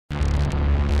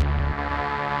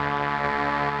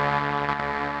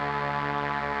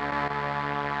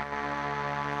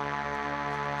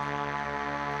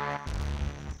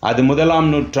அது 1ஆம்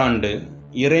நூற்றாண்டு.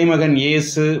 இறைமகன்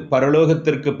இயேசு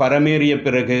பரலோகத்திற்கு பரமேறிய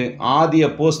பிறகு ஆதி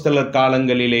அப்போஸ்தலர்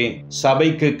காலங்களிலே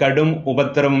சபைக்கு கடும்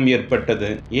உபத்திரவம் ஏற்பட்டது.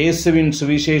 இயேசுவின்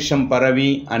சுவிசேஷம் பரவி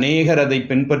அநேகர் அதை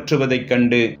பின்பற்றுவதைக்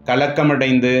கண்டு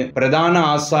கலக்கமடைந்து பிரதான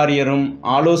ஆசாரியரும்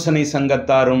ஆலோசனை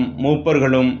சங்கத்தாரும்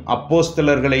மூப்பர்களும்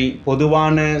அப்போஸ்தலர்களை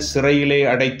பொதுவான சிறையிலே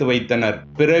அடைத்து வைத்தனர்.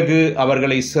 பிறகு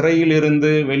அவர்களை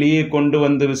சிறையிலிருந்து வெளியே கொண்டு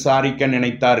வந்து விசாரிக்க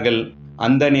நினைத்தார்கள்.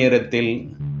 அந்த நேரத்தில்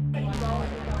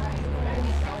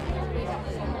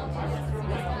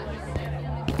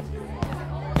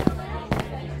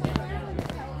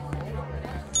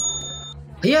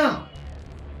ஐயா,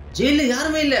 ஜெயில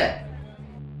யாருமே இல்ல,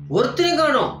 ஒருத்தரையும்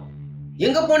காணோம்.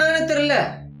 எங்க போனாங்கன்னு தெரியல.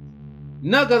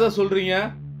 என்ன கதை சொல்றீங்க?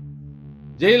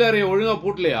 ஜெயில அறைய ஒழுங்கா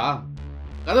பூட்டலையா?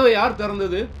 கதவை யார்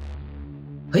திறந்தது?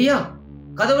 ஐயா,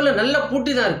 கதவுல நல்ல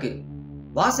பூட்டி தான் இருக்கு.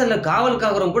 வாசல்ல காவல்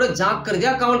காக்கிறவங்க கூட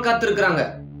ஜாக்கிரதையா காவல் காத்து இருக்கிறாங்க.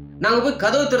 நாங்க போய்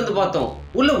கதவை திறந்து பார்த்தோம்,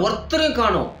 உள்ள ஒருத்தரையும்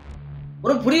காணோம்.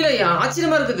 ஒரு புரியல ஐயா,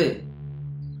 ஆச்சரியமா இருக்குது.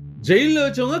 ஜெயில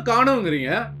வச்சவங்க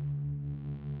காணோங்கிறீங்க,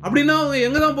 அப்படின்னா அவங்க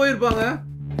எங்கதான் போயிருப்பாங்க?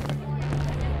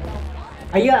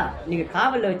 ஐயா, நீங்க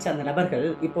காவல்ல வச்ச அந்த நபர்கள்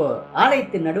இப்போ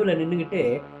ஆலயத்தின் நடுவுல நின்னுகிட்டு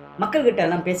மக்கள் கிட்ட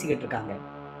எல்லாம் பேசிக்கிட்டு இருக்காங்க.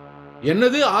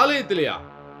 என்னது, ஆலயத்திலையா?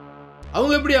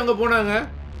 அவங்க எப்படி அங்க போனாங்க?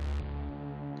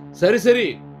 சரி சரி,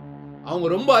 அவங்க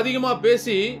ரொம்ப அதிகமா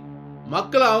பேசி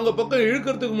மக்களை அவங்க பக்கம்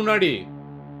இழுக்கிறதுக்கு முன்னாடி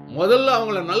முதல்ல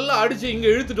அவங்கள நல்லா அடிச்சு இங்க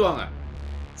இழுத்துட்டு வாங்க.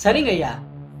 சரிங்க ஐயா,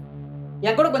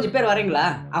 என் கூட கொஞ்சம் பேர் வரீங்களா?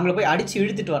 அவங்கள போய் அடிச்சு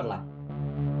இழுத்துட்டு வரலாம்.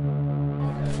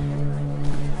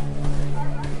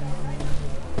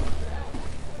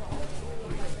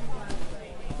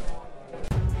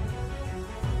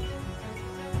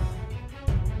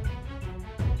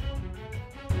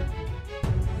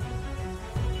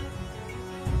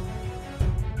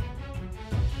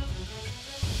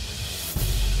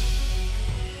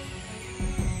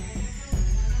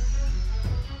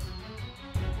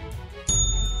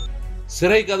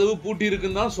 சிறை கதவு பூட்டி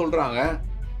இருக்குன்னு தான் சொல்றாங்க.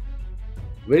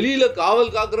 வெளியில காவல்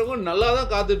காக்குறவங்க நல்லா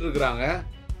தான் காத்துட்டு இருக்கிறாங்க.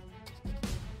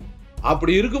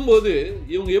 அப்படி இருக்கும்போது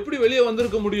இவங்க எப்படி வெளியே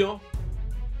வந்திருக்க முடியும்?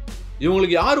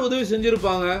 இவங்களுக்கு யார் உதவி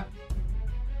செஞ்சிருப்பாங்க?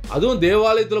 அதுவும்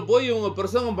தேவாலயத்துல போய் இவங்க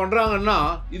பிரசங்கம் பண்றாங்கன்னா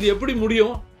இது எப்படி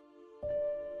முடியும்?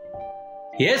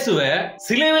 இயேசுவை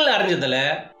சிலுவையில் அறைஞ்சதுல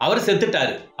அவர்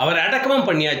செத்துட்டாரு. அவர் அடக்கமும்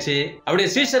பண்ணியாச்சு. அவருடைய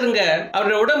சீஷருங்க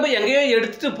அவருடைய உடம்பை எங்கேயோ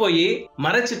எடுத்துட்டு போய்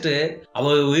மறைச்சிட்டு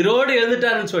அவர் உயிரோடு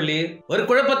எழுந்துட்டாருன்னு சொல்லி ஒரு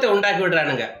குழப்பத்தை உண்டாக்கி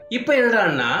விடுறானுங்க. இப்ப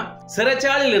என்னடான்னா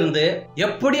சிறைச்சாலையில இருந்து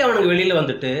எப்படி அவனுக்கு வெளியில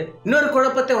வந்துட்டு இன்னொரு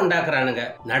குழப்பத்தை உண்டாக்குறானுங்க.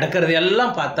 நடக்கிறது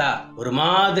எல்லாம் பார்த்தா ஒரு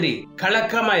மாதிரி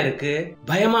கலக்கமா இருக்கு,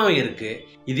 பயமாவும் இருக்கு.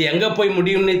 இது எங்க போய்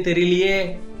முடியும்னு தெரியலையே.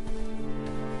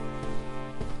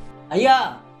 ஐயா,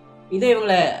 இதை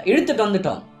இவங்களை இழுத்துட்டு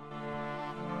வந்துட்டோம்.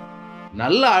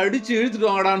 நல்லா அடிச்சு இழுத்துட்டு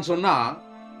வாங்கடான்னு சொன்னா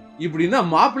இப்படின்னா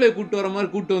மாப்பிள்ளைய கூட்டு வர மாதிரி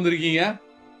கூட்டு வந்திருக்கீங்க.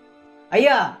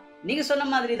 ஐயா, நீங்க சொன்ன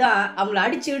மாதிரி தான் அவங்கள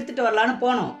அடிச்சு இழுத்துட்டு வரலான்னு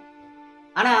போனோம்.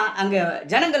 ஆனா அங்க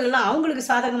ஜனங்கள் எல்லாம் அவங்களுக்கு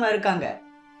சாதகமா இருக்காங்க.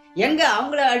 எங்க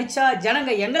அவங்கள அடிச்சா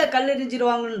ஜனங்க எங்களை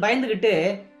கல்லெறிஞ்சிருவாங்கன்னு பயந்துகிட்டு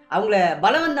அவங்கள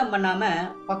பலவந்தம் பண்ணாம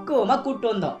பக்குவமா கூட்டு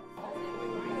வந்தோம்.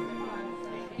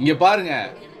 இங்க பாருங்க,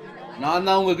 நான்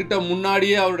தான் உங்ககிட்ட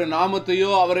முன்னாடியே அவருடைய நாமத்தையோ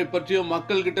அவரை பற்றியோ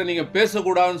மக்கள் கிட்ட நீங்க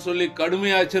பேசக்கூடாதுன்னு சொல்லி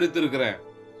கடுமையா எச்சரித்து இருக்கிறேன்.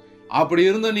 அப்படி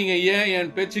இருந்தும் நீங்க ஏன்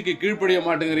என் பேச்சுக்கு கீழ்ப்படிய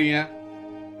மாட்டேங்கிறீங்க?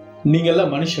 நீங்க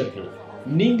எல்லாம் மனுஷர்கள்.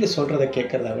 நீங்க சொல்றதை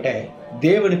கேட்கறத விட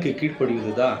தேவனுக்கு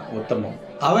கீழ்ப்படிவதுதான் உத்தமம்.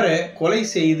 அவரை கொலை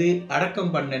செய்து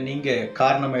அடக்கம் பண்ண நீங்க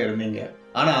காரணமா இருந்தீங்க.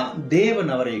 ஆனா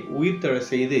தேவன் அவரை உயிர்த்தெழ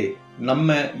செய்து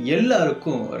நம்ம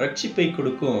எல்லாருக்கும் ரட்சிப்பை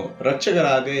கொடுக்கும்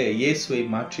இரட்சகராக இயேசுவை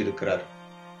மாற்றி இருக்கிறார்.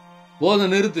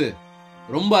 போதும், நிறுத்து.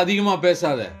 ரொம்ப அதிகமா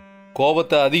பேசாத,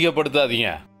 கோபத்தை அதிகப்படுத்தாதீங்க.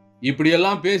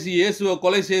 இப்படியெல்லாம் பேசி இயேசுவை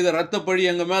கொலை செய்த ரத்தப்பழி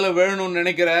எங்க மேல வேணும்னு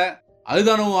நினைக்கிற,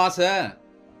 அதுதானே உன் ஆசை?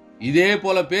 இதே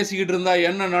போல பேசிக்கிட்டு இருந்தா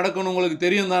என்ன நடக்கும்னு உங்களுக்கு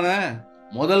தெரியும் தானே?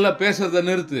 முதல்ல பேசுறத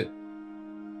நிறுத்து.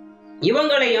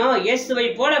 இவங்களையும் இயேசுவை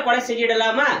போல கொலை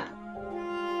செஞ்சிடலாமா?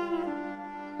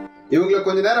 இவங்களை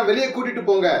கொஞ்ச நேரம் வெளியே கூட்டிட்டு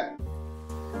போங்க.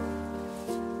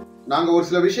 நாங்க ஒரு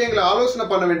சில விஷயங்களை ஆலோசனை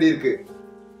பண்ண வேண்டியிருக்கு.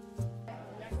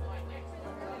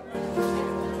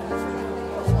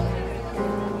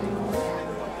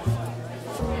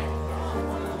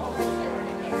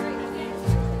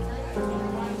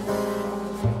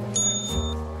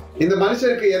 இந்த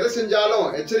மனுஷருக்கு எதை செஞ்சாலும்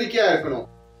எச்சரிக்கையா இருக்கணும்.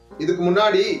 இதுக்கு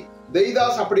முன்னாடி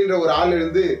தெய்தாஸ் அப்படின்ற ஒரு ஆள்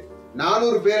இருந்து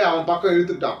 400 பேரை அவன் பக்கம்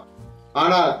இழுத்துட்டான்.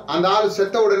 ஆனால் அந்த ஆள்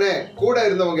செத்த உடனே கூட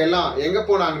இருந்தவங்க எல்லாம் எங்க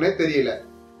போனாங்கன்னே தெரியல.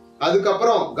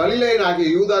 அதுக்கப்புறம் கலிலேயன் ஆகிய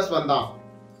யூதாஸ் வந்தான்.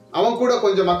 அவன் கூட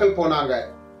கொஞ்சம் மக்கள் போனாங்க.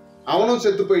 அவனும்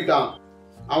செத்து போயிட்டான்.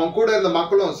 அவன் கூட இருந்த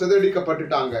மக்களும்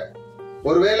சிதறடிக்கப்பட்டுட்டாங்க.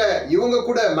 ஒருவேளை இவங்க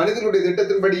கூட மனிதர்களுடைய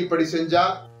திட்டத்தின்படி இப்படி செஞ்சா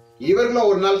இவர்களும்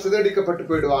ஒரு நாள் சிதறடிக்கப்பட்டு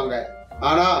போயிடுவாங்க.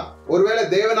 ஆனா ஒருவேளை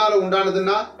தேவனால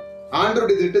உண்டானதுன்னா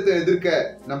ஆண்டவருடைய திட்டத்தை எதிர்க்க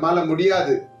நம்மால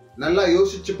முடியாது. நல்லா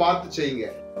யோசிச்சு பார்த்து செய்யுங்க.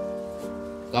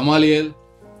 கமாலியல்,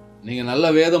 நீங்க நல்ல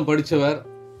வேதம் படிச்சவர்,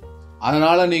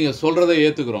 அதனால நீங்க சொல்றதை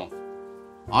ஏத்துக்கிறோம்.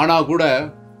 ஆனா கூட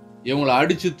இவங்களை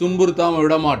அடிச்சு துன்புறுத்தாம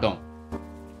விட மாட்டோம்.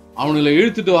 அவனுங்களை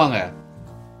இழுத்துட்டு வாங்க.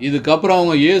 இதுக்கப்புறம்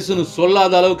அவங்க இயேசுன்னு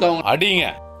சொல்லாத அளவுக்கு அவங்க அடிங்க.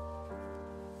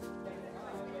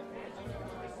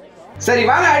 சரி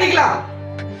வாங்க அடிக்கலாம்.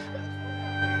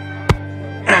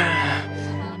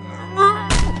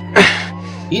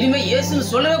 இனிமே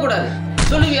இயேசுன்னு சொல்லவே கூடாது.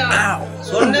 சொல்லுவியா?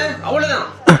 சொன்ன அவ்வளவுதான்.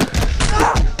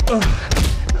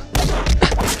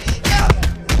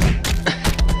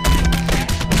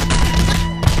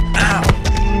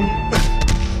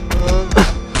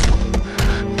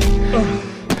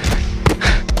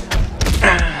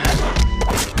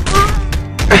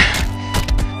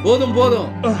 போதும் போதும்,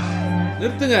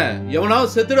 நிறுத்துங்க.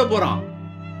 எவனாவது செத்துட போறான்.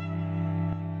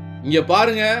 இங்க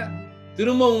பாருங்க,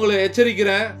 திரும்ப உங்களை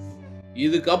எச்சரிக்கிறேன்.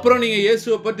 இதுக்கப்புறம் நீங்க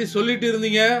இயேசுவை பற்றி சொல்லிட்டு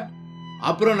இருந்தீங்க,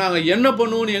 அப்புறம் நாங்க என்ன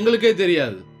பண்ணுவோம்னு எங்களுக்கே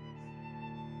தெரியாது.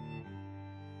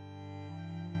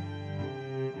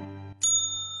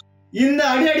 இந்த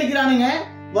அடி அடிக்கிறானுங்க,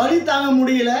 வலி தாங்க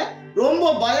முடியல,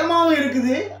 ரொம்ப பயமாவும்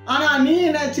இருக்குது. ஆனா நீ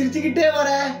என்ன சிரிச்சுக்கிட்டே வர?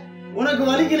 உனக்கு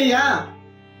வலிக்கலையா?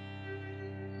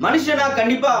 மனுஷனா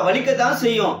கண்டிப்பா வலிக்கத்தான்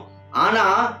செய்யும். ஆனா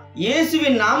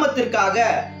இயேசுவின் நாமத்திற்காக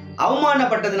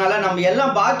அவமானப்பட்டதுனால நம்ம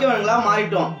எல்லாம் பாக்கியவான்களா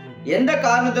மாறிட்டோம். எந்த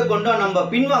காரணத்தை கொண்டும் நம்ம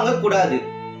பின்வாங்க கூடாது.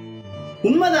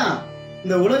 உண்மைதான்.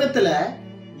 இந்த உலகத்துல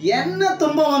என்ன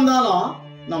துன்பம் வந்தாலும்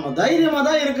நம்ம தைரியமா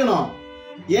தான் இருக்கணும்.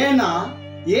 ஏன்னா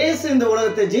இயேசு இந்த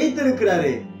உலகத்தை ஜெயித்து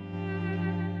இருக்கிறாரு.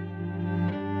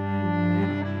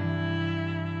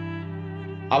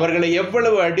 அவர்களை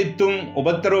எவ்வளவு அடித்தும்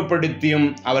உபத்திரவப்படுத்தியும்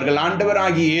அவர்கள்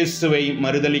ஆண்டவராகிய இயேசுவை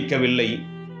மறுதலிக்கவில்லை.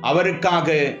 அவருக்காக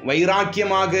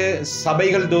வைராக்கியமாக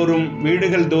சபைகள் தோறும்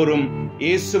வீடுகள் தோறும்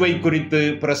இயேசுவை குறித்து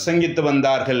பிரசங்கித்து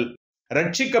வந்தார்கள்.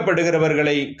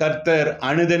 ரட்சிக்கப்படுகிறவர்களை கர்த்தர்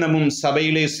அனுதினமும்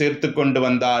சபையிலே சேர்த்து கொண்டு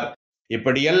வந்தார்.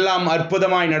 இப்படியெல்லாம்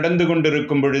அற்புதமாய் நடந்து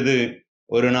கொண்டிருக்கும் பொழுது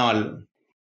ஒரு நாள்,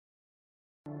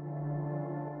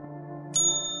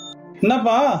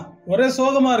 என்னப்பா ஒரே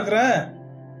சோகமா இருக்கிற?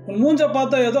 உன் மூஞ்ச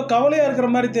பார்த்தா ஏதோ கவலையா இருக்கிற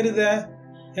மாதிரி தெரியுது.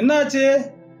 என்னாச்சு?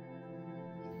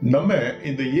 நம்ம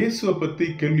இந்த இயேசுவை பத்தி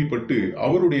கேள்விப்பட்டு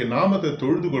அவருடைய நாமத்தை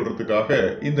தொழுது கொள்றதுக்காக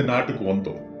இந்த நாட்டுக்கு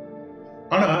வந்தோம்.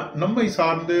 ஆனா நம்மை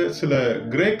சார்ந்த சில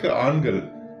கிரேக்க ஆண்கள்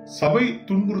சபை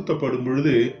துன்புறுத்தப்படும்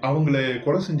பொழுது அவங்கள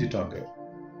கொலை செஞ்சிட்டாங்க.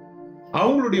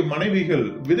 அவங்களுடைய மனைவிகள்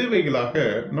விதவைகளாக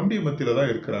நம்முடைய மத்தியில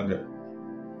தான் இருக்கிறாங்க.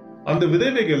 அந்த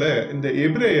விதவைகளை இந்த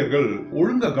எபிரேயர்கள்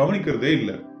ஒழுங்கா கவனிக்கிறதே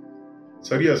இல்லை.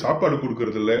 சரியா சாப்பாடு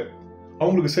கொடுக்கறது இல்ல.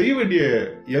 அவங்களுக்கு செய்ய வேண்டிய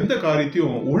எந்த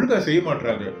காரியத்தையும் ஒழுங்கா செய்ய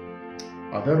மாட்டாங்க.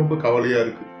 அதான் ரொம்ப கவலையா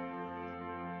இருக்கு.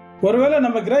 ஒருவேளை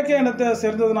நம்ம கிரேக்க இனத்தை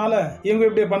சேர்ந்ததுனால இவங்க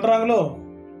இப்படி பண்றாங்களோ?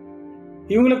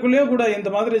 இவங்களுக்குள்ளேயே கூட இந்த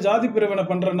மாதிரி ஜாதி பிரிவினை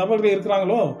பண்ற நபர்கள்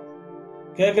இருக்கிறாங்களோ?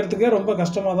 கேட்கறதுக்கே ரொம்ப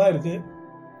கஷ்டமா தான் இருக்கு.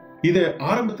 இத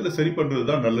ஆரம்பத்துல சரி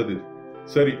பண்றதுதான் நல்லது.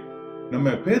 சரி,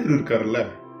 நம்ம பேதுரு இருக்காருல்ல,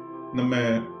 நம்ம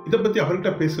இத பத்தி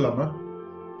அவர்கிட்ட பேசலாமா?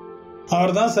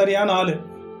 அவர் தான் சரியான ஆளு.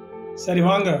 சரி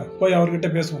வாங்க போய் அவர்கிட்ட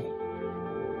பேசுவோம்.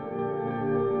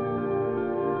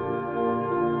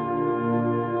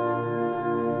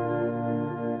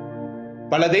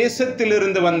 பல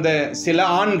தேசத்திலிருந்து வந்த சில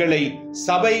ஆண்களை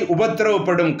சபை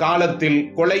உபத்திரவப்படும் காலத்தில்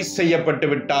கொலை செய்யப்பட்டு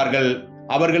விட்டார்கள்.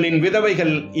 அவர்களின்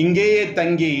விதவைகள் இங்கேயே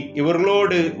தங்கி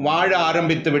இவர்களோடு வாழ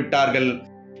ஆரம்பித்து விட்டார்கள்.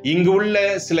 இங்கு உள்ள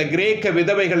சில கிரேக்க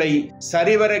விதவைகளை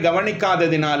சரிவர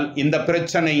கவனிக்காததினால் இந்த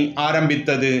பிரச்சனை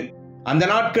ஆரம்பித்தது. அந்த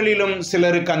நாட்களிலும்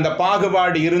சிலருக்கு அந்த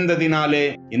பாகுபாடு இருந்ததினாலே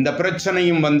இந்த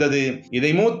பிரச்சனையும் வந்தது.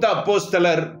 இதை மூத்த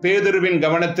அப்போஸ்தலர் பேதுருவின்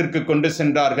கவனத்திற்கு கொண்டு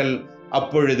சென்றார்கள்.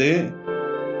 அப்பொழுது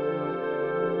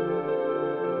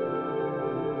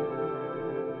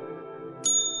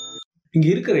இங்க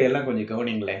இருக்கிற எல்லாம் கொஞ்சம்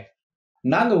கவனிங்களேன்.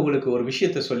 நாங்க உங்களுக்கு ஒரு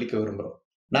விஷயத்த சொல்லிக்க விரும்புறோம்.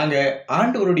 நாங்க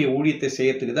ஆண்டவருடைய ஊழியத்தை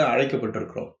செய்யறதுக்கு தான்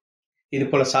அழைக்கப்பட்டிருக்கிறோம். இது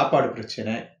போல சாப்பாடு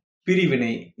பிரச்சனை,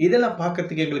 பிரிவினை இதெல்லாம்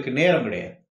பார்க்கறதுக்கு எங்களுக்கு நேரம்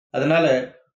கிடையாது. அதனால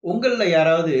உங்கள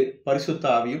யாராவது பரிசுத்த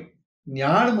ஆவியும்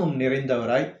ஞானமும்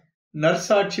நிறைந்தவராய்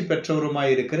நற்சாட்சி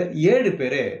பெற்றவருமாய் இருக்கிற 7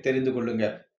 பேரை தெரிந்து கொள்ளுங்க.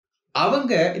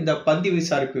 அவங்க இந்த பந்தி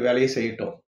விசாரிப்பு வேலையை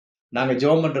செய்யட்டும். நாங்க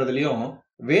ஜெபம் பண்றதுலயும்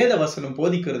வேத வசனம்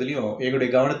போதிக்கிறதுலயும்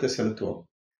எங்களுடைய கவனத்தை செலுத்துவோம்.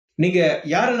 நீங்க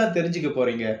யாரெல்லாம் தெரிஞ்சுக்க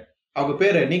போறீங்க? அவங்க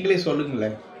பேரை நீங்களே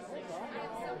சொல்லுங்களேன்.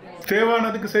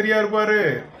 தேவானதுக்கு சரியா இருப்பாரு.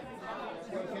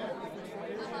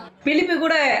 பிலிப்பு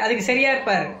கூட அதுக்கு சரியா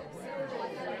இருப்பாரு.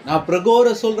 நான்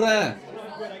பிரகோர சொல்றேன்.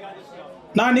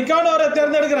 நான் நிக்கானோரை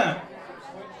தேர்ந்தெடுக்கிறேன்.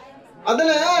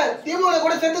 அதுல தீமோனை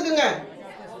கூட சேர்த்துக்குங்க.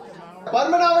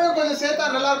 பர்மனாவையும் கொஞ்சம் சேர்த்தா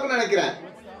நல்லா இருக்கும்னு நினைக்கிறேன்.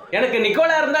 எனக்கு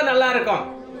நிக்கோலா இருந்தா நல்லா இருக்கும்.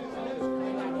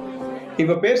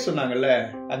 இப்ப பேர் சொன்னாங்கல்ல,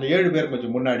 அந்த 7 பேர்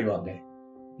கொஞ்சம் முன்னாடி வாங்க.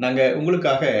 நாங்க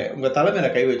உங்களுக்காக உங்க தலைமையில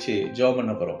கை வச்சு ஜெபம்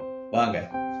பண்ண போறோம். வாங்க.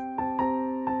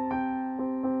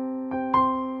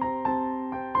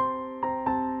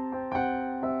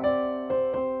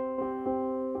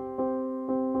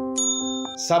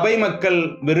 சபை மக்கள்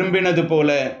விரும்பினது போல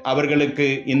அவர்களுக்கு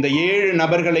இந்த 7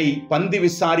 நபர்களை பந்தி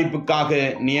விசாரிப்புக்காக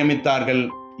நியமித்தார்கள்.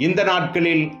 இந்த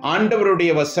நாட்களில்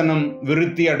ஆண்டவருடைய வசனம்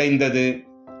விருத்தி அடைந்தது.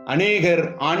 அநேகர்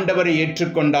ஆண்டவரை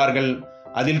ஏற்றுக்கொண்டார்கள்.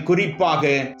 அதில் குறிப்பாக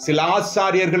சில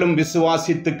ஆசாரியர்களும்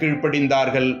விசுவாசித்து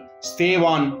கீழ்ப்படிந்தார்கள்.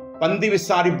 ஸ்தேவான் பந்தி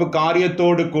விசாரிப்பு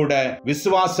காரியத்தோடு கூட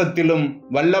விசுவாசத்திலும்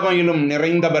வல்லமையிலும்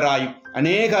நிறைந்தவராய்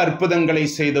அநேக அற்புதங்களை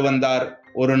செய்து வந்தார்.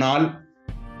 ஒரு நாள்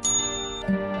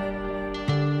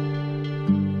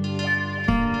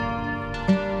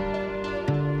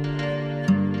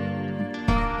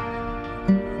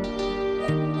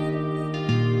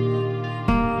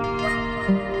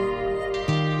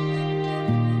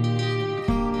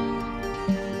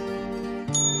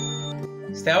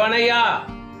ஸ்தேவானையா,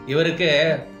 இவருக்கு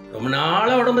ரொம்ப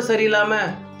நாளா உடம்பு சரியில்லாம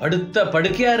அடுத்த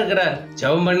படுக்கையா இருக்கிறார்.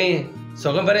 ஜெபம் பண்ணி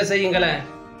சுகம் பெற செய்யுங்களேன்.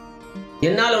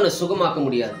 என்னால் உன்னை சுகமாக்க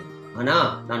முடியாது, ஆனா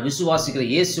நான் விசுவாசிக்கிற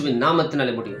இயேசுவின்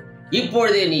நாமத்தினாலே முடியும்.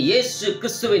 இப்பொழுதே நீ இயேசு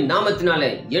கிறிஸ்துவின்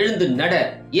நாமத்தினாலே எழுந்து நட.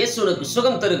 இயேசு உனக்கு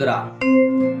சுகம் தருகிறார்.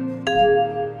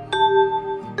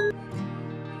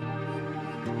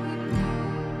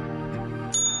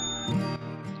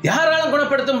 யாராலும்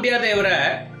குணப்படுத்த முடியாத இவரை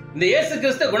இந்த இயேசு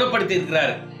கிறிஸ்து குணப்படுத்தி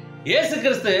இருக்கிறார். இயேசு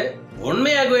கிறிஸ்து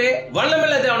உண்மையாகவே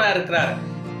வல்லமையுள்ள தேவனா இருக்கிறார்.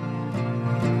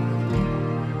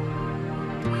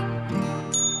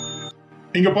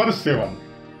 இங்க பாரு ஸ்தேவான்,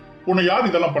 உன்னை யார்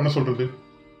இதெல்லாம் பண்ண சொல்றது?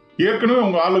 ஏற்கனவே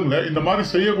உங்க ஆளுங்களை இந்த மாதிரி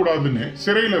செய்யக்கூடாதுன்னு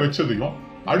சிறையில வச்சதையும்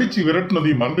அடிச்சு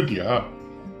விரட்டுனதையும் மறந்துட்டியா?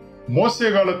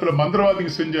 மோசே காலத்துல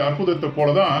மந்திரவாதிங்க செஞ்ச அற்புதத்தை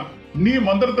போலதான் நீ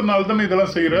மந்திரத்தினால தானே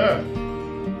இதெல்லாம் செய்யற.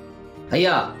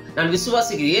 ஐயா, நான்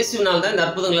விசுவாசிக்கிற இயேசுவினால் தான் இந்த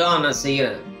அற்புதங்கள் எல்லாம் நான்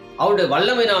செய்யறேன். அவருடைய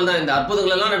வல்லமையினால் தான் இந்த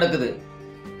அற்புதங்கள் எல்லாம் நடக்குது.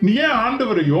 நீ ஏன்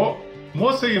ஆண்டவரையோ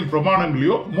மோசையின்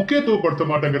பிரமாணங்களையோ முக்கியத்துவப்படுத்த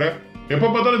மாட்டேங்கிற? எப்ப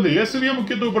பார்த்தாலும் இந்த இயேசுவையே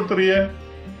முக்கியத்துவப்படுத்துறிய?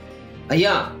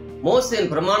 ஐயா,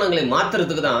 மோசையின் பிரமாணங்களை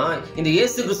மாத்துறதுக்கு தான் இந்த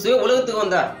இயேசு கிறிஸ்துவே உலகத்துக்கு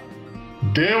வந்தார்.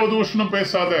 தேவதூஷணம்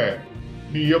பேசாத.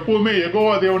 நீ எப்பவுமே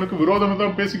யெகோவா தேவனுக்கு விரோதமா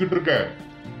தான் பேசிக்கிட்டு இருக்க.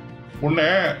 உன்னை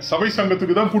சபை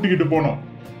சங்கத்துக்கு தான் கூட்டிக்கிட்டு போனோம்.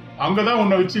 அங்கதான்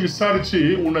உன்னை வச்சு விசாரிச்சு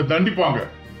உன்னை தண்டிப்பாங்க.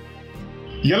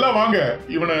 எல்லாம் வாங்க,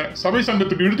 இவனை சபை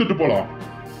சங்கத்துக்கு இழுத்துட்டு போலாம்.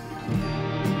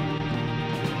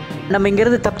 நம்ம இங்க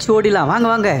இருந்து தப்பிச்சு ஓடிடலாம். வாங்க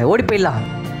வாங்க, ஓடி போயிடலாம்.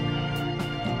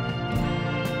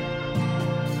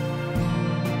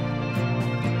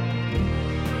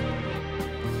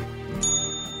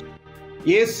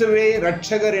 இயேசுவே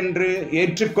இரட்சகர் என்று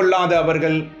ஏற்றுக்கொள்ளாத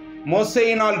அவர்கள்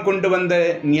மோசேயினால் கொண்டு வந்த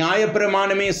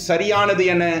நியாயப்பிரமாணமே சரியானது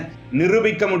என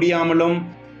நிரூபிக்க முடியாமலும்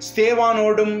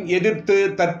ஸ்தேவானோடும் எதிர்த்து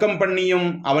தர்க்கம் பண்ணியும்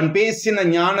அவன் பேசின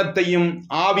ஞானத்தையும்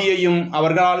ஆவியையும்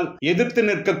அவர்களால் எதிர்த்து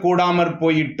நிற்க கூடாமற்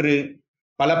போயிற்று.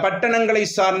 பல பட்டணங்களை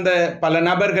சார்ந்த பல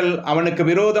நபர்கள் அவனுக்கு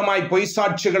விரோதமாய் பொய்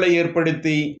சாட்சிகளை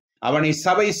ஏற்படுத்தி அவனை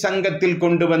சபை சங்கத்தில்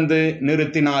கொண்டு வந்து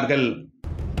நிறுத்தினார்கள்.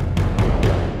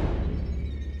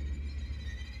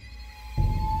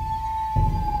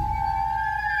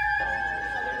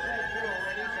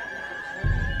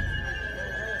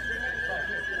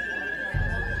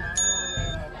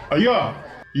 ஐயா,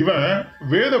 இவன்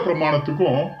வேத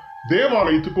பிரமாணத்துக்கும்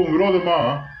தேவாலயத்துக்கும் விரோதமா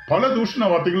பல தூஷண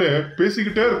வார்த்தைகளை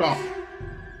பேசிக்கிட்டே இருக்கான்.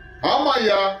 ஆமா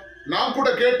ஐயா, நான் கூட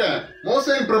கேட்டேன்.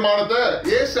 மோசேயின் பிரமாணத்தை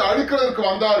இயேசு அழிக்கிறதுக்கு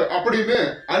வந்தார் அப்படின்னு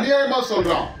அநியாயமா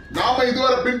சொல்றான். நாம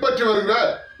இதுவரை பின்பற்றி வருகிற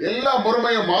எல்லா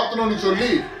முறைமையும் மாத்தணும்னு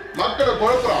சொல்லி மக்களை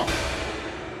குழப்பறான்.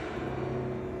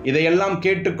 இதையெல்லாம்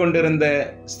கேட்டுக்கொண்டிருந்த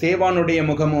ஸ்தேவானுடைய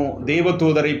முகமோ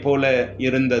தேவதூதரை போல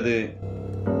இருந்தது.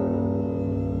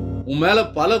 உன் மேல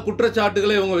பல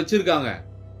குற்றச்சாட்டுகளை இவங்க வச்சிருக்காங்க.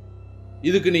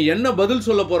 இதுக்கு நீ என்ன பதில்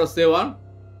சொல்ல போற ஸ்தேவான்?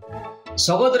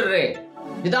 சகோதரரே,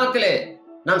 பிதாக்களே,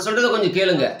 நான் சொல்றதை கொஞ்சம்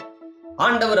கேளுங்க.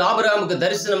 ஆண்டவர் ஆபிரகாமுக்கு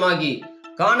தரிசனமாகி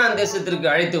கானான் தேசத்திற்கு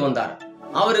அழைத்து வந்தார்.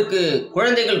 அவருக்கு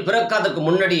குழந்தைகள் பிறக்காதற்கு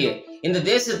முன்னாடியே இந்த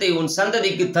தேசத்தை உன்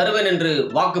சந்ததிக்கு தருவேன் என்று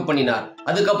வாக்கு பண்ணினார்.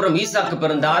 அதுக்கப்புறம் ஈசாக்கு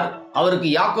பிறந்தார், அவருக்கு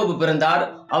யாக்கோபு பிறந்தார்,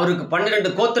 அவருக்கு 12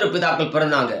 கோத்திர பிதாக்கள்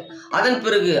பிறந்தாங்க. அதன்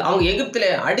பிறகு அவங்க எகிப்தில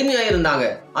அடிமையாயிருந்தாங்க.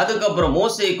 அதுக்கப்புறம்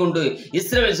மோசையை கொண்டு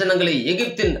இஸ்ரவேல் ஜனங்களை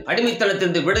எகிப்தின்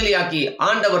அடிமைத்தனத்திலிருந்து விடுதலையாக்கி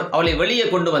ஆண்டவர் அவளை வெளியே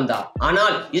கொண்டு வந்தார்.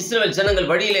 ஆனால் இஸ்ரவேல் ஜனங்கள்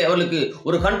வழியிலே அவர்களுக்கு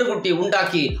ஒரு கன்றுக்குட்டியை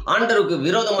உண்டாக்கி ஆண்டவருக்கு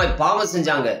விரோதமாய் பாவம்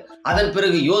செஞ்சாங்க. அதன்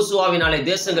பிறகு யோசுவாவினாலே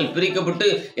தேசங்கள் பிரிக்கப்பட்டு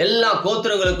எல்லா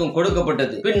கோத்திரங்களுக்கும்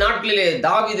கொடுக்கப்பட்டது. பின் நாட்களிலே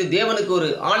தாவீது தேவனுக்கு ஒரு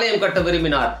ஆலயம் கட்ட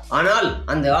விரும்பினார். ஆனால்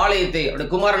அந்த ஆலயத்தை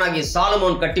குமாரனாகிய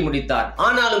சாலமோன் கட்டி முடித்தார்.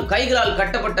 ஆனாலும் கைகளால்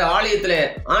கட்டப்பட்ட ஆலயத்திலே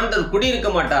ஆண்டவர் குடியிருக்க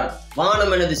மாட்டார்.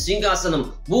 வானம் எனது சிங்காசனம்,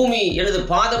 பூமி எனது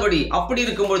பாதபடி. அப்படி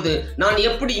இருக்கும் பொழுது நான்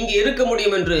எப்படி இங்கே இருக்க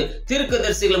முடியும் என்று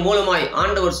தீர்க்கதரிசிகள் மூலமாய்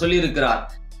ஆண்டவர் சொல்லியிருக்கிறார்.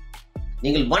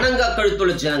 நீங்கள் வணங்கா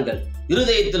கழுத்துள்ள ஜனங்கள்,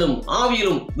 இருதயத்திலும்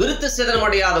ஆவியிலும் விருத்த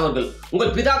சேதனமடையாதவர்கள்.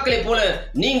 உங்கள் பிதாக்களைப் போல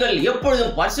நீங்கள்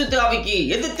எப்பொழுதும் பரிசுத்த ஆவிக்கு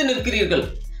எதிர்த்து நிற்கிறீர்கள்.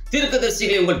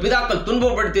 தீர்க்கதரிசிகளை உங்கள் பிதாக்கள்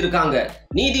துன்பப்படுத்தி இருக்காங்க.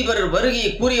 நீதிபரர்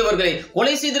வருகையை கூறியவர்களை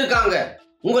கொலை செய்திருக்காங்க.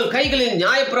 உங்கள் கைகளில்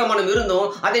நியாயப்பிரமாணம்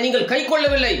இருந்தும் அதை நீங்கள் கை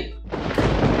கொள்ளவில்லை.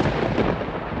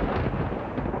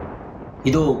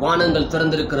 இதோ வானங்கள்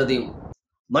திறந்திருக்கிறதையும்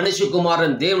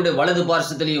மனுஷகுமாரன் தேவனுடைய வலது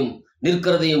பார்சத்திலையும்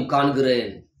நிற்கிறதையும்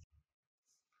காண்கிறேன்.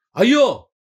 ஐயோ,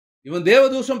 இவன்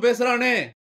தேவதூஷம் பேசுறானே,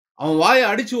 அவன் வாயை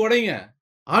அடிச்சு உடைங்க.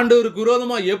 ஆண்டவருக்கு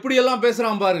விரோதமா எப்படி எல்லாம்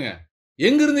பேசுறான் பாருங்க.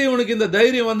 எங்கிருந்து இவனுக்கு இந்த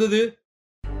தைரியம் வந்தது?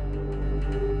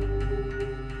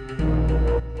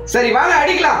 சரி வாங்க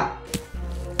அடிக்கலாம்.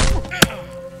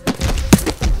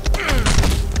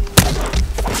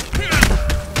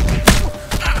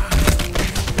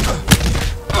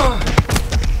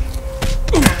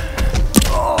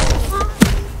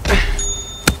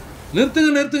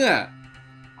 நிறுத்துங்க.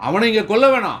 அவனை இங்க கொல்ல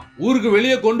வேணாம். ஊருக்கு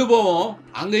வெளியே கொண்டு போவோம்.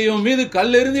 அங்க இவன் மீது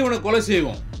கல் எறிந்து இவனை கொலை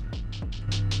செய்வோம்.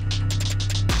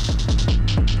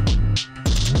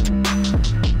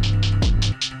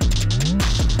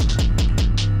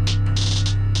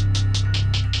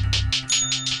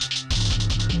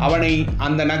 அவனை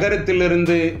அந்த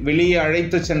நகரத்திலிருந்து வெளியே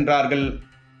அழைத்து சென்றார்கள்.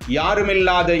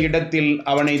 யாருமில்லாத இடத்தில்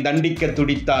அவனை தண்டிக்க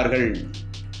துடித்தார்கள்.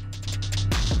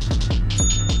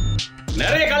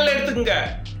 நிறைய கல் எடுத்துக்குங்க.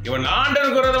 இவன்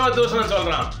ஆண்டவருக்கு விரோதமா தூஷணம்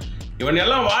சொல்றான். இவன்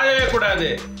எல்லாம் வாழவே கூடாது.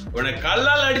 இவனை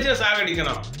கல்லால் அடிச்சு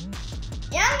சாகடிக்கணும்.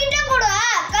 என்கிட்ட கூட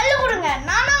கல்லு கொடுங்க,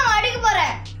 நானும் அடிக்க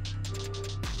போறேன்.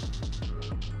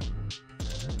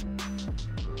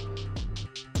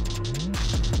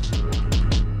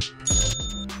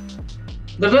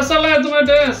 இந்த ட்ரெஸ் எல்லாம் எடுத்து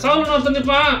போயிட்டு சவுண்ட் ஒருத்தர்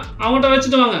நிற்பான், அவங்கள்ட்ட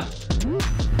வச்சுட்டு வாங்க.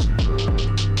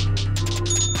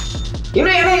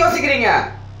 இன்னும் என்ன யோசிக்கிறீங்க?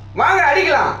 வாங்க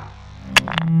அடிக்கலாம்.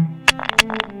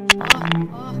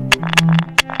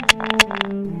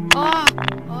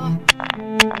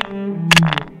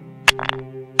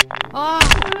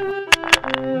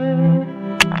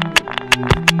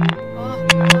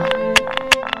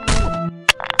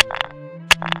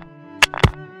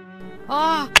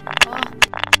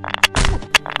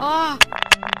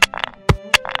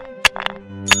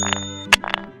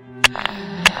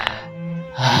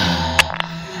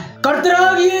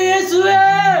 கர்த்தராகிய இயேசுவே,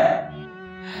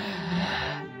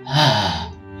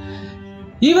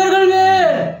 இவர்கள்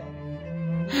மேல்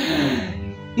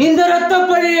இந்த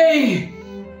இரத்தப்பழியை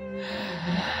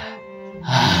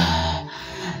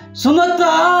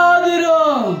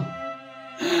சுமத்தாதிரும்.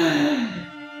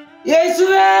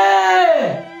 இயேசுவே,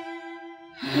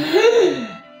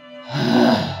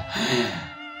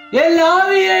 என்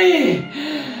ஆவியை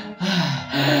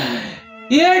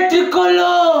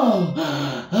ஏற்றுக்கொள்ளும்.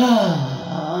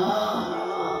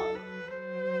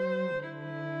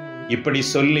 இப்படி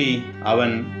சொல்லி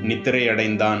அவன் நித்திரை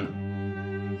அடைந்தான்.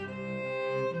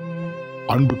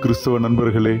 அன்பு கிறிஸ்தவ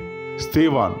நண்பர்களே,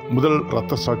 ஸ்தேவான் முதல்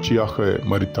இரத்த சாட்சியாக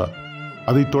மரித்தார்.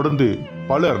 அதைத் தொடர்ந்து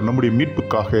பலர் நம்முடைய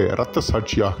மீட்புக்காக இரத்த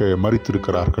சாட்சியாக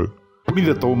மரித்திருக்கிறார்கள்.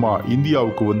 புனித தோமா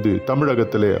இந்தியாவுக்கு வந்து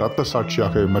தமிழகத்திலே இரத்த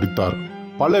சாட்சியாக மரித்தார்.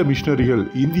 பல மிஷனரிகள்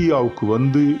இந்தியாவுக்கு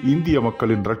வந்து இந்திய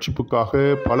மக்களின் ரட்சிப்புக்காக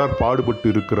பலர் பாடுபட்டு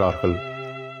இருக்கிறார்கள்.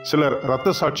 சிலர்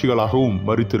இரத்த சாட்சிகளாகவும்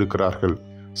மரித்திருக்கிறார்கள்.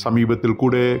 சமீபத்தில்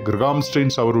கூட கிரகாம்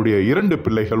ஸ்டெயின்ஸ் அவருடைய 2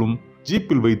 பிள்ளைகளும்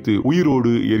ஜீப்பில் வைத்து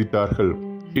உயிரோடு எரித்தார்கள்.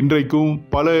 இன்றைக்கும்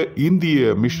பல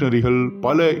இந்திய மிஷனரிகள்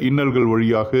பல இன்னல்கள்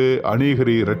வழியாக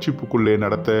அநேகரை ரட்சிப்புக்குள்ளே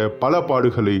நடத்த பல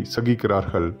பாடுகளை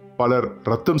சகிக்கிறார்கள். பலர்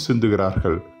ரத்தம்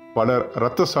சிந்துகிறார்கள். பலர்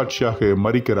இரத்த சாட்சியாக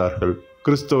மரிக்கிறார்கள்.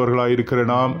 கிறிஸ்தவர்களாயிருக்கிற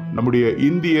நாம் நம்முடைய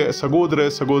இந்திய சகோதர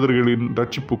சகோதரிகளின்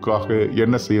ரட்சிப்புக்காக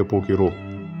என்ன செய்ய போகிறோம்?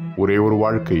 ஒரே ஒரு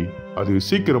வாழ்க்கை, அது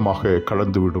சீக்கிரமாக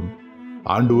கடந்துவிடும்.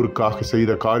 ஆண்டவருக்காக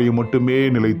செய்த காரியம் மட்டுமே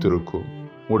நிலைத்திருக்கும்.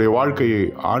 உடைய வாழ்க்கையை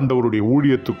ஆண்டவருடைய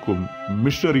ஊழியத்துக்கும்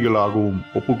மிஷனரிகளாகவும்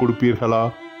ஒப்பு கொடுப்பீர்களா?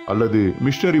 அல்லது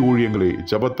மிஷனரி ஊழியங்களை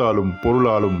ஜபத்தாலும்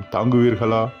பொருளாலும்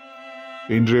தாங்குவீர்களா?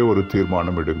 இன்றே ஒரு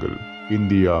தீர்மானம் எடுங்கள்.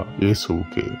 இந்தியா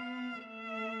இயேசுவுக்கே.